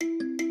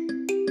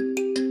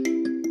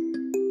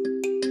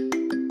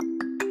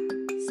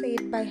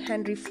by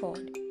Henry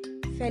Ford.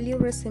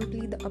 Failure is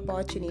simply the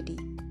opportunity.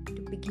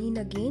 To begin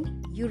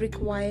again, you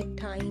require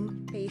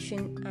time,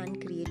 patience, and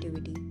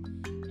creativity.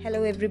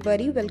 Hello,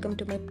 everybody. Welcome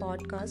to my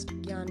podcast,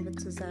 Gyan with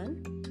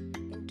Suzanne.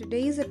 In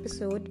today's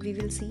episode, we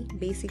will see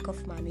basic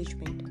of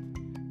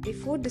management.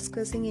 Before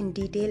discussing in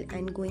detail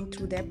and going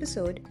through the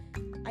episode,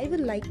 I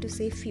would like to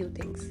say few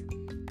things.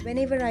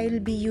 Whenever I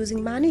will be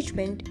using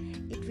management,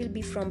 it will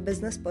be from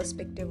business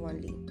perspective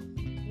only.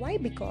 Why?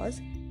 Because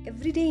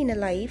every day in a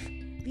life,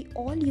 we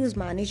all use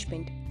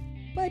management,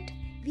 but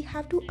we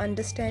have to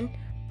understand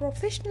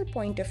professional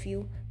point of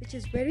view, which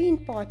is very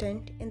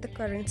important in the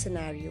current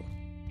scenario.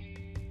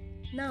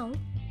 Now,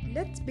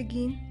 let's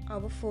begin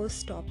our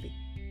first topic.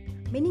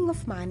 Meaning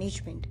of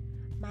management.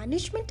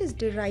 Management is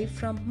derived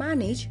from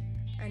manage,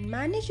 and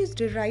manage is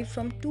derived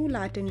from two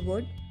Latin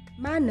words,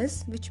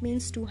 manus, which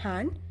means to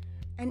hand,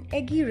 and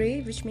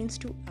agere, which means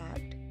to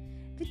act,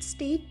 which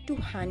state to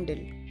handle.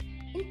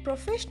 In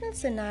professional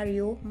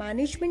scenario,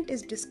 management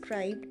is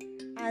described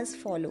as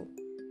follow.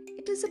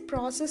 It is a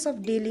process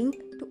of dealing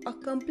to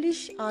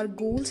accomplish our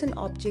goals and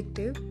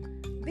objective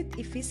with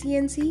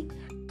efficiency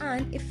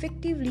and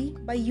effectively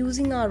by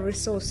using our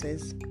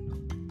resources.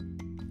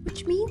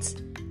 Which means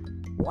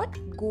what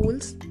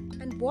goals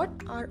and what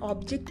our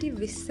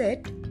objective is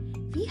set,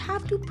 we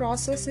have to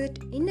process it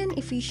in an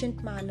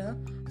efficient manner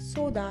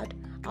so that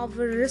our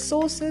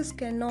resources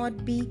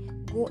cannot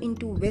go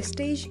into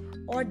wastage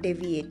or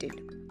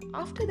deviated.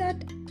 After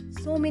that,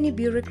 so many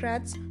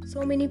bureaucrats,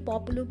 so many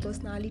popular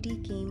personality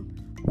came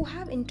who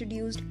have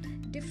introduced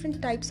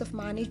different types of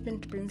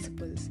management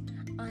principles.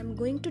 I am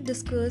going to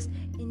discuss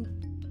in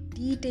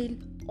detail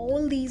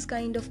all these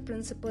kind of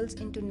principles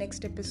into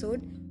next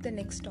episode, the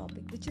next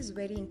topic, which is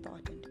very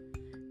important.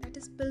 That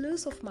is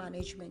pillars of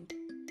management.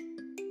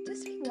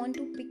 Just I want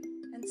to pick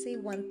and say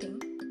one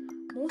thing.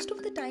 Most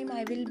of the time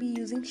I will be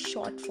using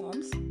short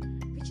forms,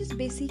 which is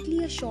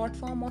basically a short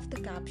form of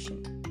the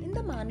caption. In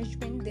the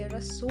management, there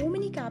are so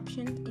many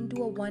captions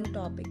into a one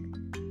topic.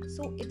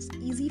 So it's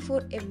easy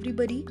for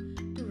everybody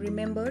to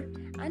remember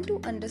and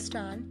to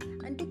understand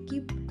and to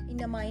keep in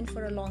the mind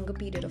for a longer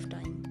period of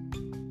time.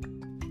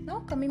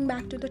 Now coming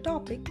back to the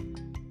topic,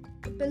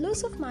 the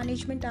pillars of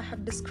management I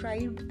have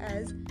described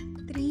as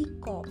 3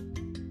 COP.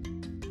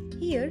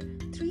 Here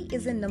 3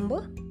 is a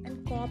number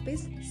and COP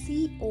is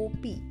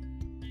COP,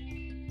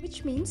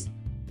 which means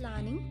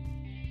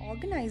planning,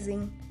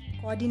 organizing,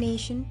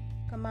 coordination,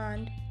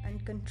 command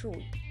and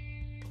control,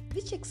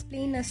 which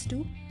explain us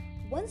to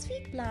once we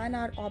plan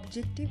our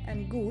objective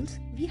and goals,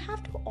 we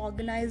have to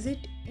organize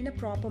it in a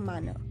proper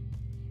manner.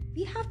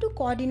 We have to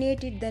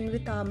coordinate it then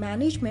with our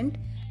management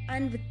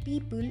and with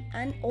people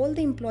and all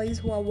the employees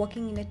who are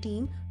working in a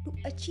team to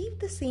achieve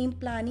the same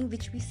planning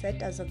which we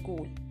set as a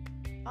goal.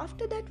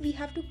 After that, we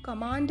have to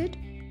command it,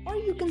 or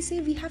you can say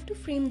we have to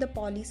frame the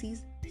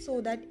policies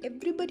so that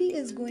everybody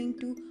is going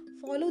to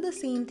follow the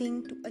same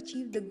thing to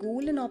achieve the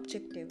goal and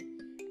objective.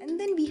 And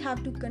then we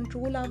have to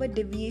control our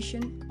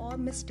deviation or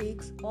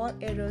mistakes or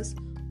errors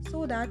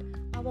so that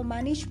our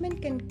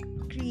management can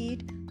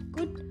create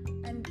good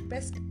and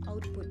best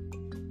output.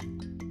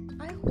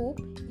 I hope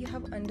you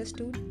have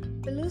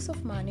understood pillars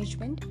of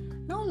management.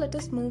 Now let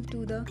us move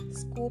to the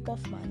scope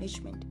of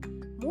management.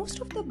 Most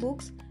of the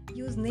books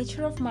use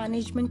nature of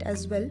management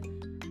as well,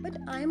 but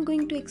I am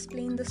going to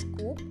explain the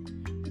scope,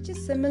 which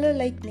is similar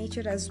like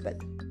nature as well.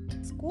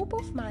 Scope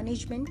of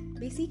management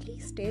basically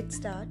states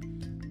that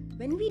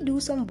when we do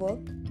some work,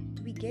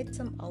 we get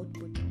some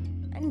output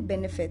and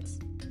benefits,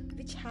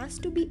 which has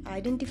to be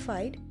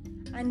identified,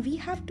 and we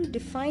have to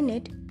define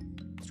it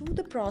through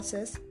the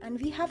process,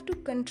 and we have to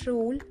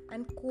control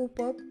and cope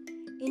up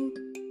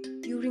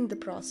during the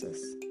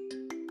process.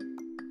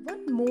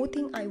 One more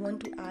thing I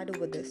want to add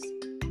over this.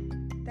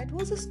 That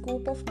was a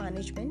scope of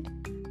management.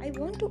 I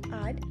want to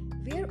add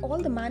where all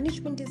the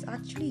management is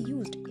actually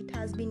used. It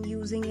has been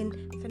using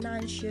in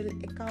financial,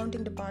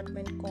 accounting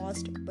department,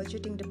 cost,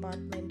 budgeting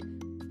department,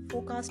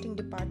 forecasting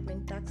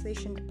department,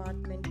 taxation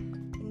department,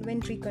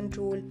 inventory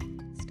control,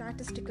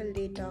 statistical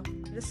data,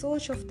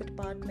 research of the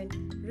department,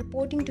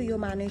 reporting to your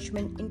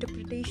management,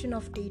 interpretation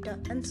of data,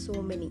 and so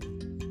many.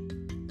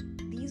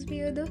 These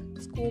were the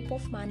scope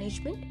of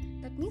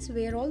management. That means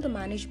where all the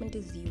management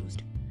is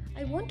used.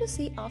 I want to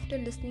say after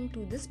listening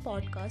to this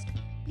podcast,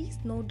 please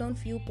note down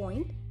few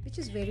points which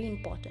is very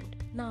important.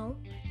 Now,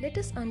 let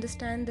us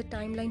understand the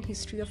timeline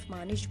history of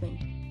management.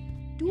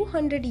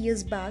 200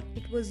 years back,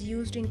 it was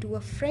used into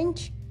a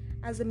French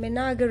as a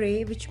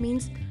ménagère, which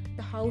means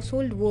the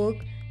household work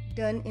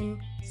done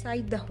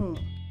inside the home.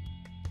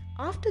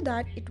 After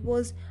that, it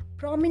was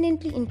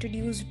prominently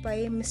introduced by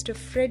Mr.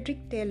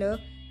 Frederick Taylor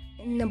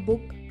in a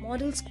book,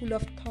 Model School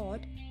of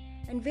Thought,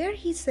 and where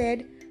he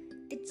said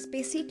it's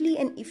basically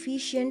an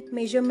efficient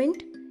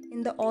measurement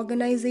in the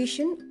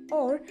organization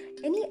or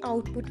any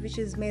output which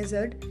is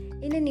measured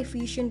in an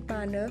efficient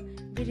manner.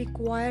 We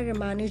require a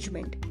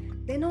management.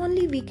 Then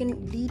only we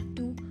can lead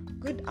to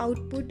good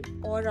output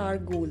or our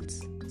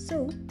goals.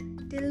 So,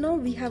 till now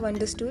we have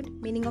understood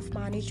meaning of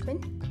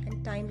management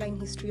and timeline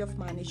history of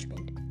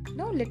management.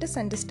 Now let us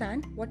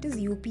understand what is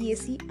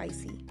UPSC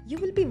IC. You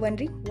will be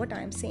wondering what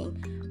I am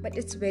saying, but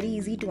it's very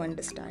easy to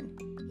understand.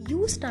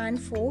 U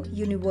stand for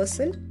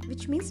universal,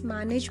 which means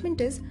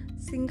management is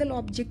single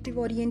objective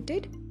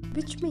oriented,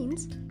 which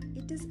means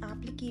it is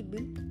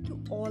applicable to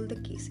all the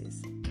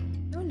cases.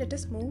 Now let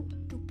us move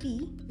to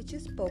P, which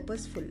is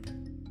purposeful.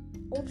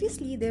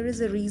 Obviously, there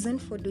is a reason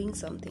for doing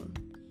something.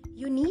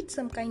 You need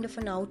some kind of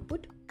an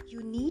output,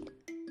 you need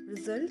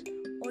result,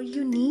 or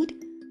you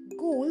need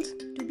goals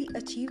to be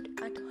achieved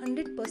at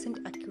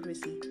 100%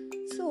 accuracy.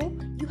 So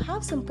you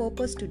have some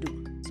purpose to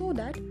do, so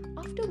that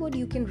afterward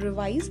you can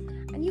revise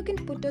and you can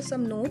put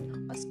some note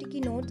or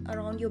sticky notes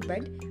around your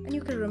bed and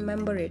you can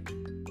remember it.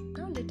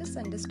 Now let us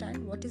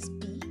understand what is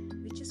P,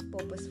 which is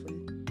purposeful,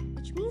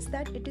 which means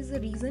that it is a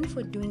reason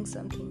for doing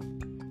something.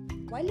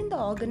 While in the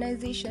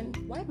organization,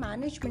 why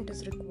management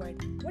is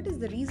required? What is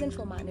the reason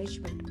for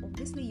management?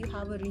 Obviously, you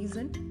have a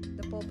reason.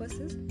 The purpose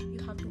is you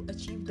have to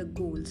achieve the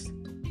goals.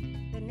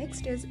 The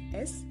next is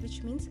S,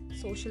 which means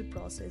social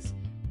process.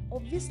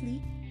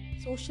 Obviously,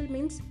 social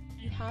means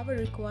you have a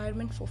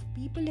requirement for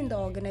people in the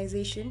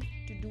organization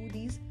to do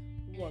these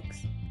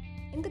works.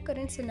 In the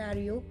current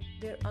scenario,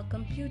 there are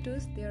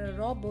computers, there are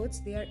robots,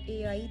 there are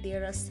AI,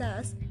 there are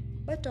SaaS,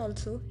 but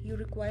also you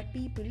require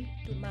people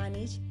to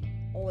manage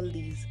all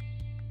these.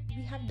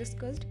 We have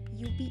discussed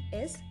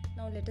UPS.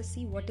 Now let us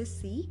see what is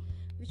C,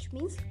 which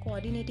means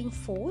coordinating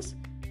force,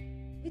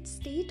 which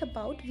state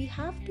about we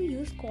have to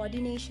use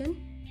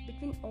coordination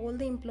between all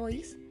the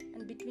employees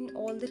and between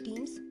all the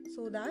teams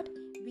so that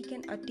we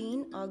can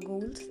attain our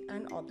goals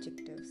and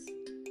objectives.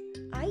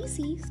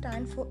 IC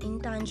stands for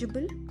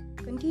intangible,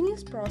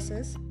 continuous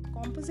process,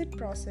 composite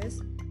process,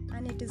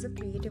 and it is a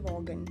creative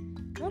organ.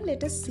 Now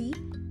let us see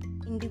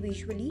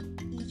individually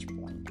each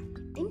point.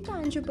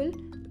 Intangible,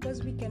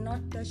 because we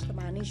cannot touch the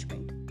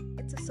management.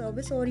 It's a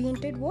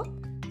service-oriented work,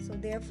 so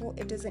therefore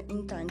it is an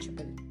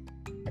intangible.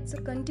 It's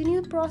a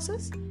continued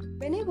process.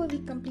 Whenever we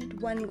complete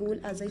one goal,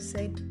 as I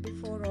said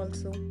before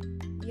also,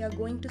 we are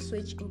going to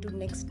switch into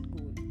next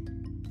goal.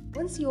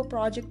 Once your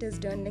project is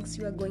done, next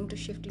you are going to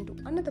shift into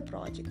another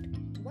project.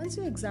 Once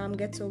your exam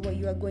gets over,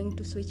 you are going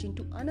to switch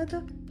into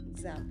another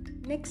exam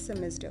next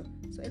semester.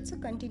 So it's a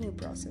continued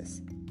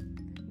process.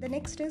 The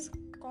next is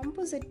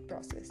composite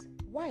process.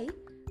 Why?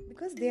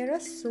 Because there are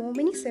so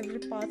many several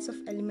parts of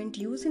element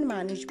used in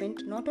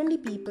management, not only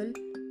people,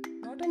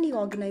 not only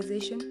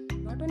organization,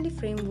 not only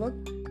framework.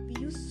 We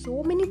use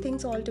so many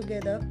things all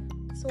together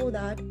so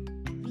that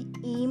we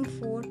aim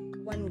for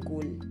one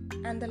goal.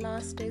 And the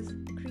last is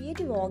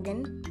creative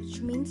organ,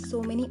 which means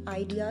so many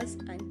ideas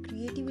and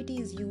creativity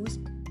is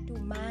used to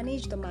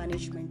manage the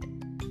management.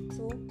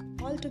 So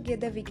all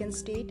together we can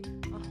state,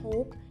 I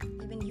hope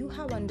even you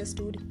have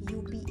understood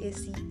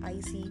UPSC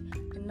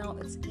IC, and now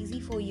it's easy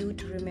for you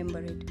to remember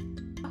it.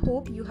 I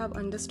hope you have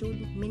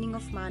understood meaning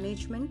of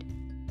management,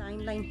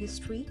 timeline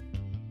history,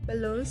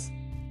 pillars,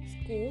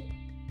 scope,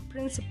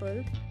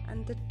 principle,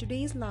 and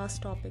today's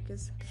last topic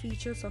is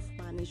features of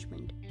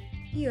management.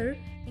 Here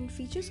in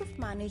features of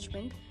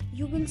management,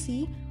 you will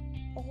see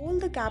all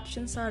the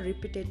captions are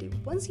repetitive.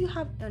 Once you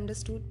have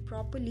understood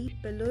properly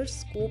pillars,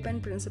 scope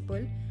and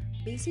principle,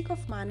 basic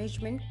of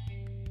management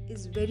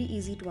is very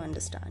easy to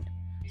understand.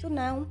 So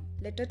now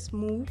let us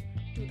move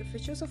to the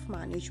features of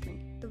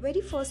management. The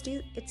very first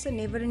is it's a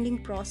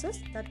never-ending process.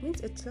 That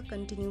means it's a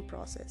continued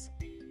process.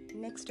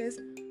 Next is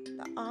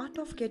the art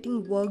of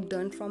getting work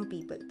done from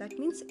people. That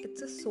means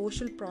it's a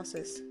social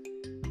process.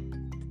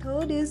 The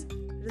third is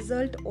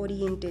result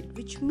oriented,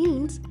 which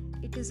means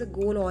it is a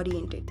goal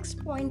oriented.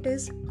 Next point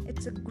is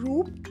it's a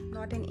group,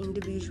 not an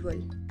individual.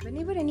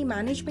 Whenever any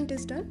management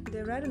is done,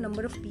 there are a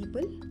number of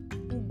people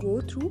who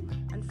go through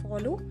and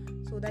follow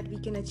so that we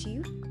can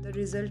achieve the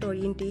result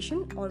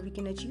orientation or we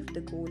can achieve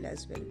the goal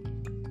as well.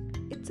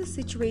 It's a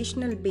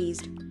situational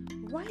based.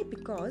 Why?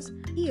 Because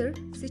here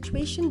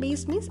situation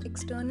based means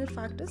external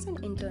factors and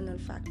internal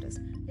factors.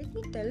 Let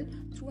me tell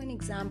through an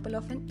example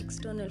of an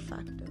external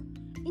factor.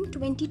 In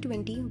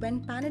 2020,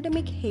 when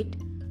pandemic hit,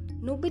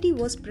 nobody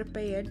was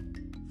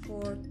prepared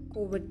for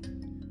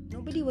COVID.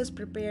 Nobody was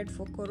prepared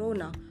for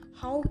Corona.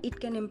 How it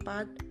can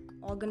impact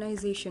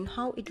organization,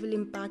 how it will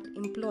impact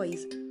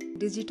employees.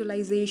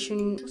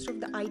 Digitalization, most of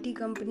the IT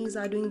companies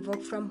are doing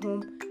work from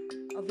home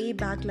way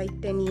back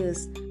like 10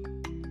 years.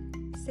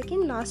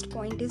 Second last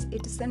point is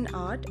it is an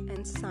art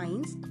and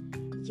science.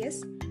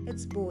 Yes,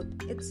 it's both.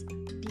 It's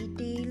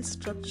detail,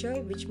 structure,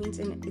 which means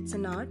it's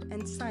an art,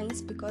 and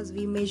science because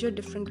we measure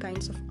different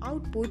kinds of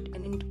output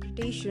and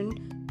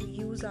interpretation to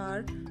use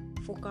our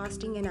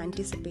forecasting and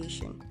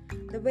anticipation.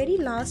 The very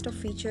last of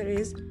feature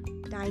is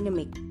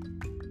dynamic.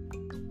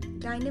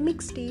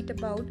 Dynamic state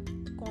about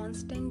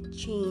constant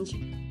change,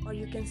 or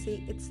you can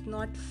say it's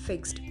not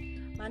fixed.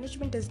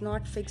 Management is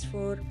not fixed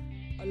for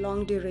a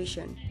long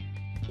duration.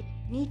 It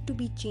need to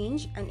be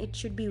changed and it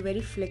should be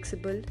very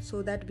flexible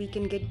so that we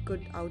can get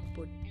good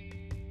output.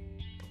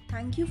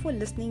 Thank you for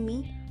listening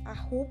me. I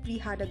hope we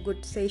had a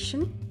good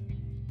session.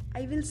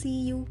 I will see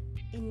you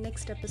in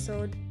next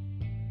episode.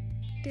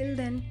 Till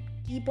then,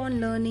 keep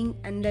on learning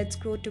and let's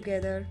grow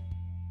together.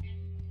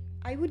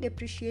 I would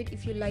appreciate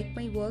if you like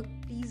my work,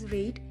 please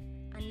rate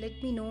and let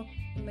me know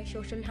in my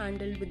social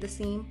handle with the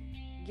same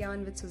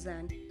Gyan with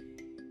Suzanne.